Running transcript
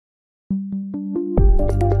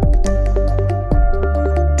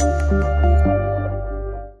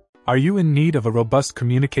Are you in need of a robust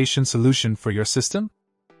communication solution for your system?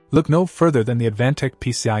 Look no further than the ADVANTECH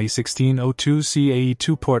PCIE-1602C-AE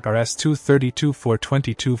 2-port RS-232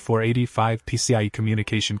 422 485 PCIe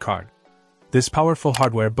communication card. This powerful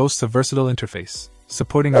hardware boasts a versatile interface,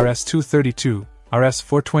 supporting RS-232,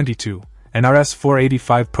 RS-422, and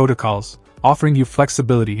RS-485 protocols, offering you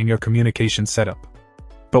flexibility in your communication setup.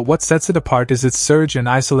 But what sets it apart is its surge and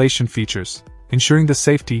isolation features, ensuring the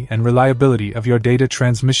safety and reliability of your data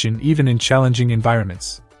transmission even in challenging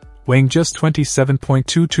environments. Weighing just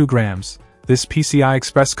 27.22 grams, this PCI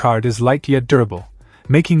Express card is light yet durable,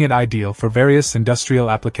 making it ideal for various industrial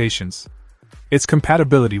applications. Its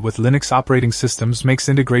compatibility with Linux operating systems makes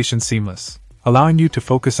integration seamless, allowing you to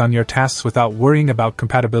focus on your tasks without worrying about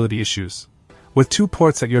compatibility issues. With 2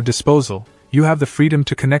 ports at your disposal, you have the freedom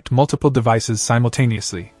to connect multiple devices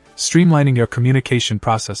simultaneously, streamlining your communication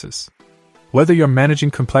processes. Whether you're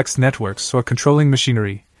managing complex networks or controlling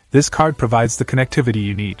machinery, this card provides the connectivity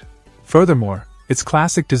you need. Furthermore, its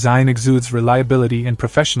classic design exudes reliability and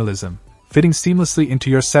professionalism, fitting seamlessly into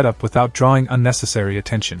your setup without drawing unnecessary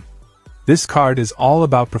attention. This card is all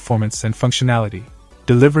about performance and functionality,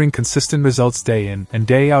 delivering consistent results day in and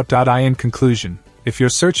day out. In conclusion, if you're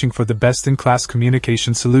searching for the best-in-class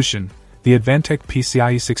communication solution, the ADVANTECH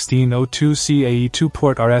PCIE-1602C-AE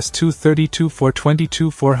 2-port RS-232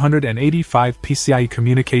 422 485 PCIe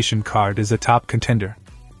communication card is a top contender.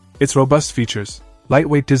 Its robust features,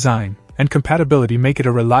 lightweight design, and compatibility make it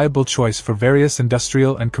a reliable choice for various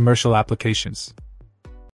industrial and commercial applications.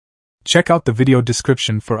 Check out the video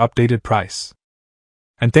description for updated price.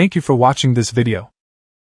 And thank you for watching this video.